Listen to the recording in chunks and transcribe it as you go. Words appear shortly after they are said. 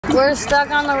We're stuck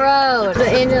on the road.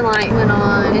 The engine light went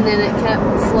on and then it kept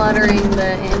fluttering.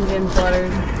 The engine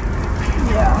fluttered.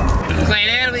 Yeah.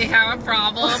 Clayton, we have a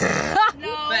problem.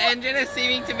 No. The engine is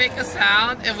seeming to make a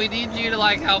sound and we need you to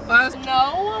like help us.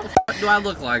 No. What do I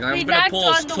look like? I'm We gonna pull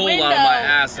this knocked on the tool out of window. my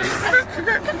ass. And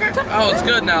oh, it's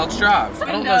good now. Let's drive.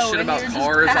 I don't know shit and about you're just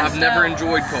cars. I've passed never out.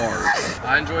 enjoyed cars.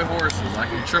 I enjoy horses. I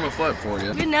can trim a foot for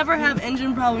you. We'd never have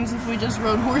engine problems if we just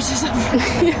rode horses every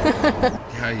day.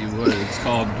 Yeah, you would. It's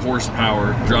called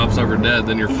horsepower. Drops over dead,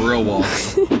 then you're for real walking.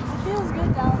 Feels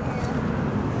good down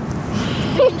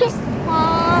here. Just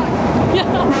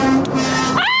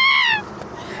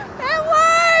It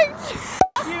worked!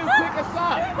 You pick us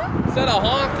up. Instead of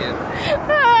honking.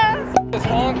 What's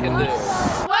honking do?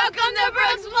 Welcome to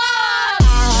Brooke's Vlog!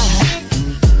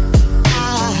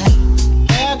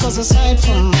 Hair goes aside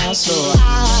from my soul.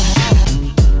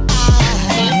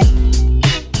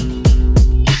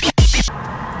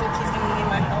 He's gonna need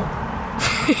my help.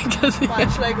 Why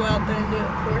should I go out there and do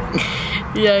it for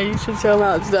him? Yeah, you should show him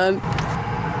how it's done.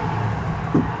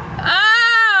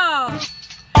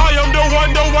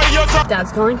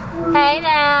 Dad's calling. Hey,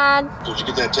 Dad. Did you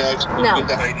get that text? No. Get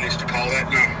that lady needs to call that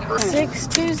number.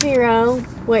 620.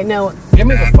 Wait, no. Give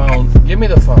me the phone. Give me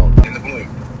the phone. In the blue.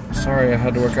 Sorry, I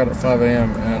had to work out at 5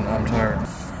 a.m. and I'm tired.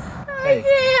 Hey,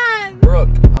 Dad. Brooke,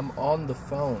 I'm on the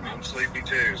phone. I'm sleepy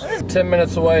too. 10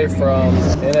 minutes away from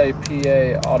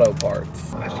NAPA Auto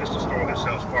Parts. That's just a store that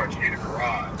sells parts. You need a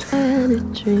garage.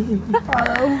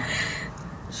 Auto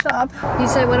shop. You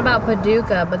said, what about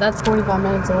Paducah? But that's 45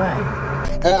 minutes away.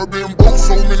 I've been broke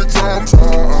so many times.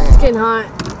 It's getting hot.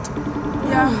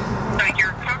 Yeah. So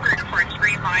you're covered for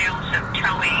 3 miles of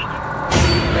towing.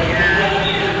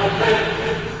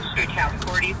 So you have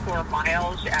 44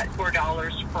 miles at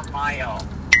 $4 per mile.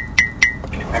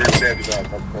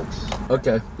 $170.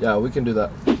 Okay, yeah, we can do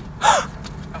that.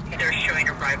 Okay, they're showing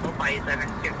arrival by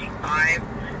 11:55.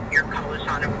 Your call is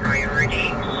on a priority,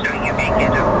 so you may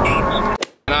get updates.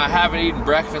 And I haven't eaten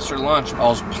breakfast or lunch. I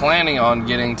was planning on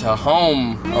getting to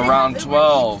home around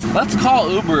 12. Let's call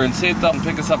Uber and see if they'll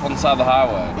pick us up on the side of the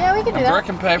highway. Yeah, we can do And that. Brooke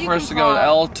can pay for You us can to go to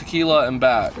call. El Tequila and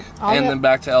back. I'll And get- then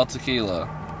back to El Tequila.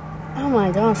 Oh my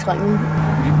gosh, Clayton.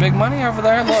 You big money over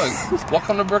there? Look.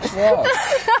 Welcome to Brooke's Vlog.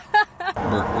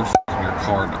 Brooke, we're f***ing your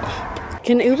card up.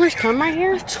 Can Ubers come right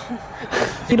here?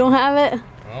 You don't have it?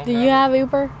 Do you have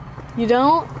Uber? You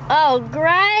don't? Oh,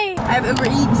 great! I have Uber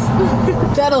Eats.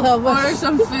 That'll help Order us.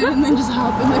 some food and then just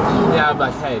hop in the car. Yeah, I'm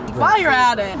like, hey. While you're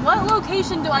at it, what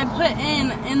location do I put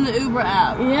in the Uber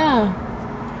app? Yeah.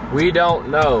 We don't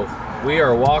know. We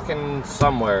are walking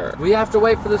somewhere. We have to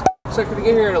wait for this sucker to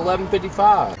get here at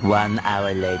 11:55. 1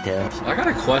 hour later. I got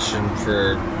a question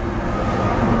for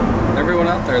everyone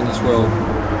out there in this world.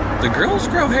 Do girls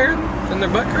grow hair in their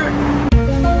butt crack?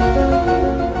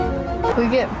 We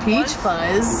get peach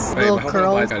fuzz. Wait, Little I hope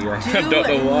curls. I don't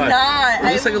know why. Not.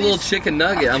 It looks like a little chicken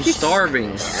nugget. I'm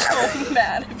starving. So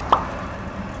mad.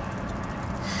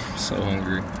 I'm so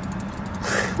hungry.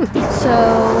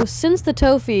 So, since the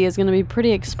tow fee is going to be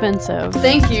pretty expensive,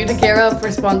 thank you to Care of for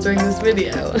sponsoring this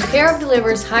video. Care of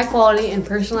delivers high quality and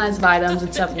personalized vitamins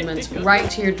and supplements right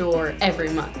to your door every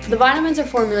month. The vitamins are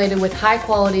formulated with high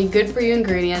quality, good for you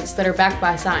ingredients that are backed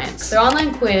by science. Their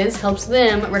online quiz helps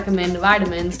them recommend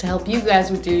vitamins to help you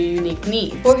guys with your unique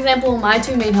needs. For example, my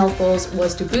 2 main health goals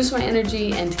was to boost my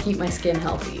energy and to keep my skin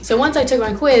healthy. So once I took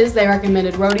my quiz, they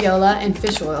recommended rhodiola and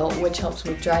fish oil, which helps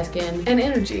with dry skin and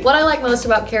energy. What I like most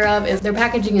about Care of is their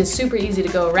packaging is super easy to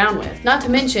go around with. Not to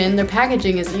mention, their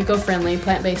packaging is eco-friendly,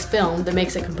 plant-based film that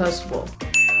makes it compostable.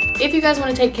 If you guys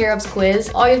want to take Care of's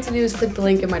quiz, all you have to do is click the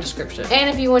link in my description. And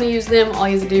if you want to use them, all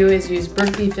you have to do is use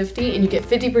BrookeB50 and you get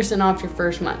 50% off your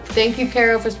first month. Thank you,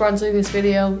 Care of, for sponsoring this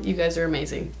video. You guys are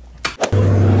amazing.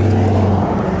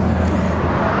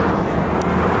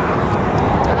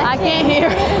 I can't hear.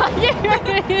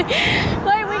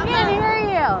 Like, we can't hear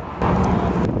you.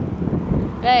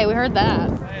 Hey, we heard that.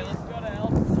 Hey, let's go to El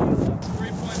Tequila.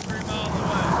 3.3 miles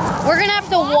away. We're gonna have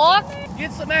to walk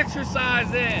Get some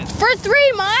exercise in. for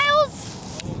 3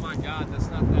 miles? Oh my God, that's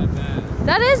not that bad.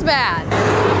 That is bad.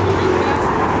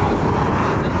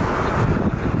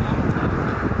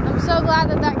 I'm so glad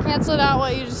that that canceled out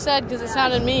what you just said because it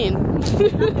sounded mean.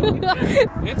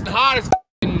 It's hot as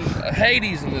f***ing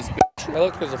Hades in this bitch. I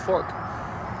look, there's a fork.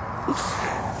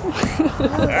 It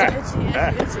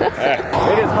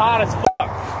is hot as f***.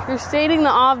 You're stating the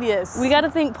obvious. We gotta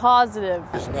think positive.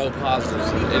 There's no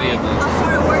positives in any of this. I'm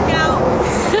trying to work out.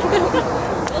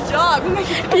 We'll jog.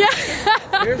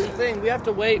 Yeah. Here's the thing, we have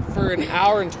to wait for an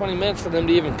hour and 20 minutes for them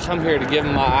to even come here to give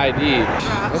them my ID.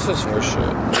 That's just horse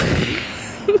shit.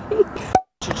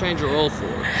 Should change your oil for?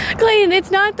 Clayton, it's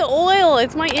not the oil,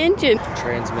 it's my engine.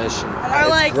 Transmission. Or It's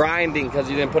like- grinding because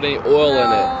you didn't put any oil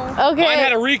in it. Okay. Mine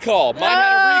had a recall. Mine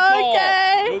had a recall.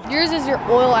 Okay. Yours is your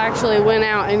oil actually went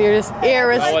out and you're just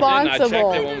irresponsible.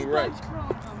 No, it didn't. I checked it when we wrecked.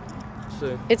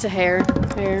 See. It's a hair.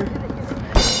 Hair.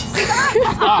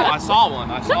 Oh, I saw one.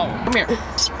 Come here. No,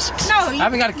 I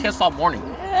haven't got a kiss all morning.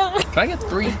 Can I get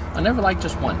 3? I never like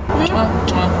just one.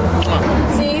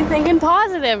 See, thinking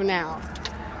positive now.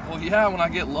 Well, yeah, when I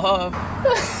get love.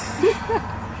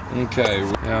 Okay,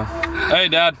 yeah. Hey,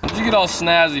 Dad, what'd you get all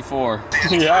snazzy for?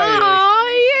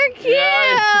 Oh, you're cute.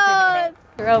 Yeah.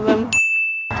 Rub him.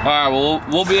 All right, well,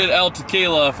 we'll be at El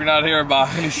Tequila if you're not here by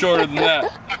any shorter than that.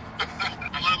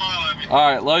 All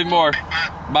right, love you more.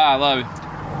 Bye, love you.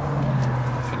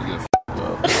 I'm finna get f***ed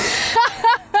up.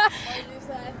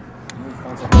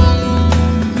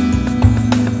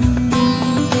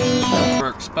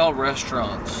 Brooke, spell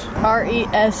restaurants.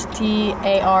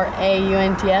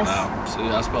 R-E-S-T-A-R-A-U-N-T-S. Wow, see,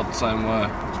 I spelled the same way.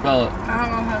 Spell it. I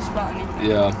don't know how to spell anything.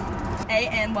 Yeah.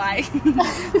 A-N-Y.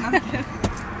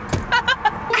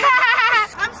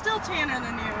 I'm still tanner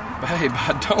than you. Babe,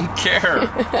 I don't care.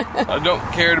 I don't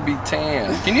care to be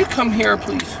tan. Can you come here,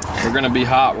 please? We're gonna be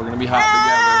hot. We're gonna be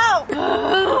hot together.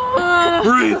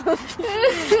 Breathe.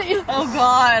 Oh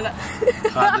God.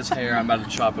 God, this hair, I'm about to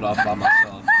chop it off by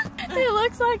myself. It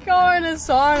looks like you're in a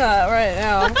sauna right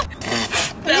now.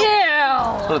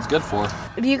 That's what it's good for.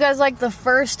 Do you guys like the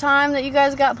first time that you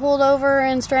guys got pulled over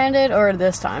and stranded, or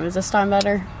this time? Is this time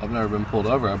better? I've never been pulled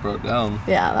over. I broke down.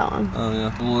 Yeah, that one. Oh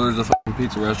yeah. Well, there's a fucking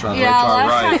pizza restaurant Yeah, right to our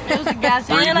last right. time it was a gas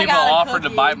 3 station. I people got a offered to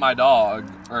cookie. bite my dog,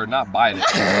 or not bite it.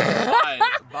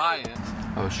 Buy it.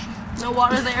 Oh sh. No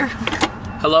water there.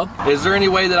 Hello? Is there any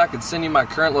way that I could send you my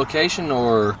current location,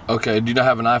 or... Okay, do you not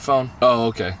have an iPhone? Oh,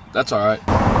 okay. That's alright.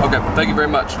 Okay, thank you very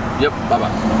much. Yep,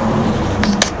 bye-bye.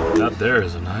 That there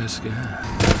is a nice guy.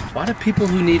 Why do people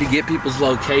who need to get people's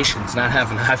locations not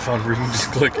have an iPhone where you can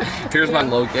just click, here's my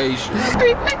location?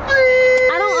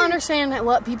 I don't understand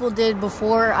what people did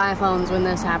before iPhones when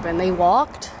this happened. They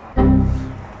walked?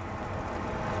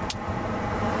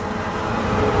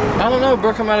 I don't know,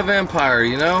 Brooke, I'm not a vampire,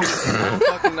 you know? I don't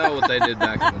fucking know what they did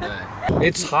back in the day.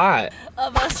 It's hot.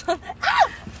 Of us.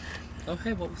 Oh,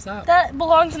 hey, what was that? That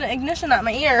belongs in an ignition at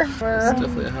my ear. It's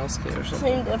definitely a house key or something.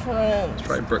 Same difference. It's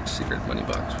probably Brooke's secret money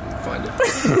box. We can find it.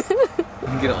 We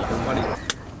can get all her money.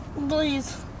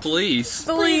 Please. Police.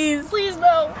 Please. Please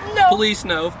no. No. Police,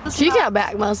 no. She got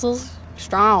back muscles.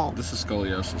 Strong. This is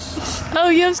scoliosis. Oh,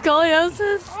 you have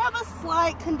scoliosis? I have a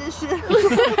slight condition.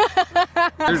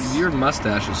 Your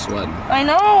mustache is sweating. I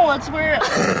know. It's where.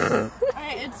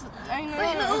 I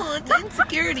know. It's an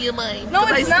insecurity of mine. No,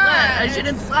 it's not. I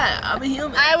shouldn't sweat. I'm a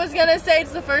human. I was gonna say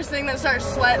it's the first thing that starts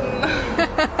sweating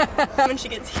when she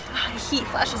gets heat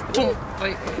flashes.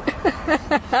 Wait.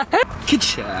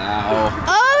 Ka-chow.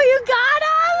 Oh, you got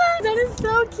him! That is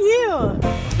so cute.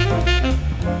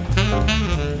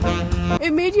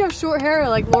 It made you have short hair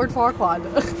like Lord Farquaad.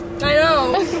 I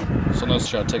know. So now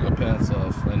should I take my pants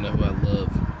off? I know who I love.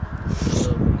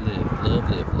 Love, live, love,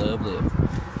 live, love, live.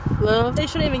 Love. They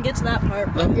shouldn't even get to that part.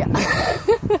 Yeah.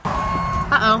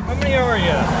 Uh-oh. How many are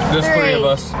you? There's 3 of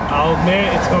us. I'll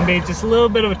admit it's going to be just a little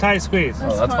bit of a tight squeeze.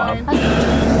 Oh, that's fine.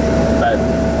 But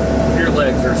your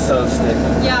legs are so sticky.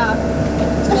 Yeah.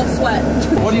 It's called sweat.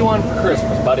 What do you want for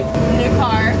Christmas, buddy? New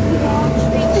car.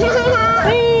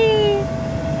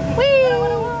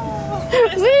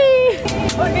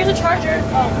 Oh, here's a charger.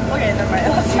 Oh, okay, never mind.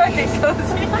 Let's try to get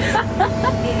cozy.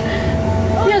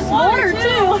 He has water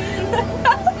too.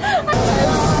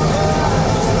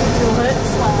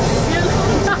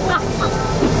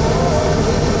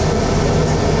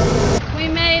 We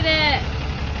made it.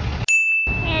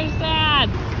 There's Dad.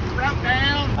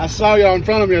 I saw y'all in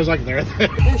front of me. I was like, there.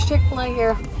 There's Chick-fil-A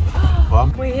here. Well,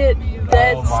 We hit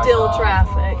dead still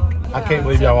traffic. I can't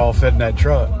believe y'all all fit in that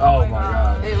truck. Oh my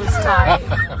God. It was tight.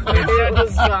 It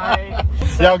was tight.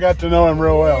 Y'all got to know him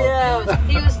real well. Yeah,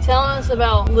 he was telling us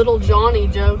about Little Johnny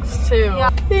jokes too. Yeah.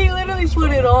 He literally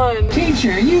put it on.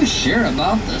 Teacher, are you sure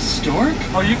about the stork?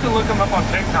 Oh, you can look them up on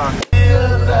TikTok.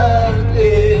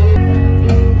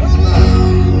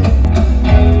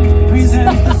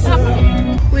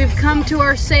 We've come to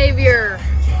our savior,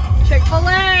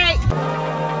 Chick-fil-A.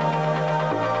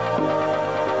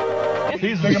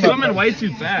 He's swimming way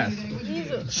too fast.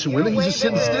 swimming. He's just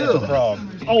sitting still.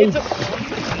 Oh.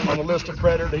 On the list of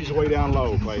predators, he's way down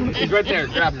low, baby. He's right there.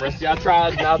 Grab him, Rusty. I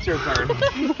tried. Now it's your turn.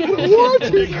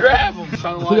 What? Grab him.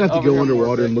 We have to go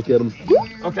underwater and look at him.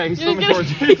 Okay, he's swimming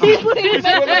towards you.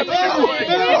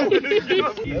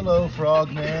 Hello,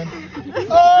 frog man.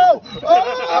 Oh!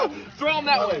 Oh! Throw him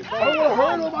that way. I don't want to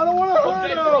hurt him. I don't want to hurt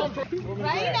him.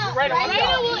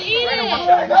 Rhino will eat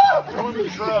it. Throw him in the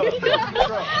shrub.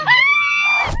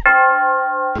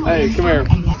 Hey, come here.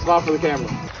 Smile for the camera.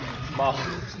 Smile.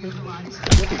 5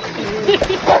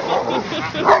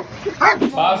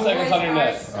 seconds on your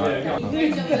neck.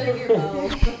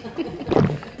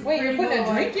 Wait, you're putting a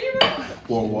drink in your mouth?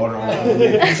 Pour water on it.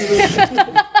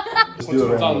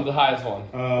 It's on the highest one.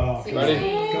 Ready?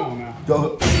 Come on now.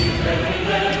 Go.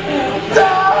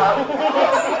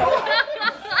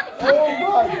 Oh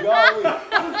my God.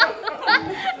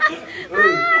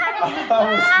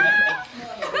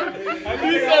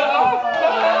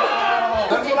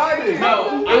 That's what I did.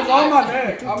 No, It was on my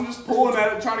neck. I'm just pulling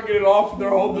at it, trying to get it off, and they're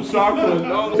holding the shotgun.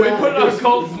 we put it on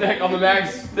Colt's neck on the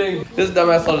max thing. This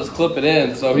dumbass will just clip it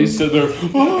in, so he's sitting there.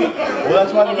 Well,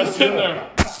 that's why I'm sitting there.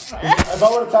 If I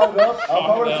would have tied it up,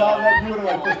 you would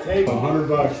have like put tape.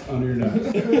 $100 under your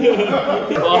nose. If you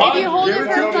hold it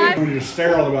for 5. When you're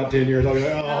sterile about 10 years, I'll be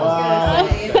like, oh, wow.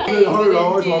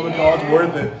 $100 while I'm it's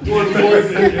worth it. Worth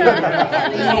it.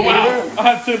 Oh wow! I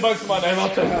have $10 in my name. I'll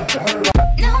take it.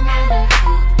 No matter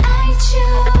who I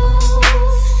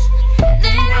choose,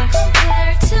 they don't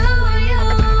compare to you.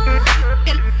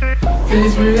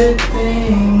 Favorite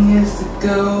thing is to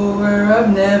go where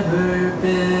I've never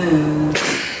been.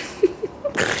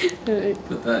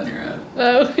 Put that in your head.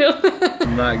 Oh.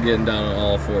 I'm not getting down on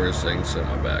all fours so I can sit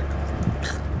on my back.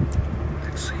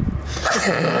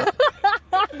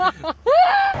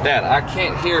 Dad, I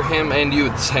can't hear him and you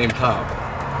at the same time.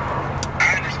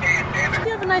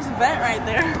 You have a nice vent right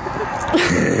there.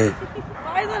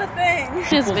 Why is that a thing?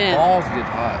 His vent. Balls get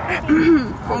hot.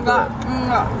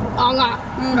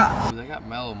 They got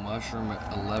mellow mushroom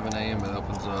at 11 a.m. It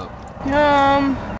opens up.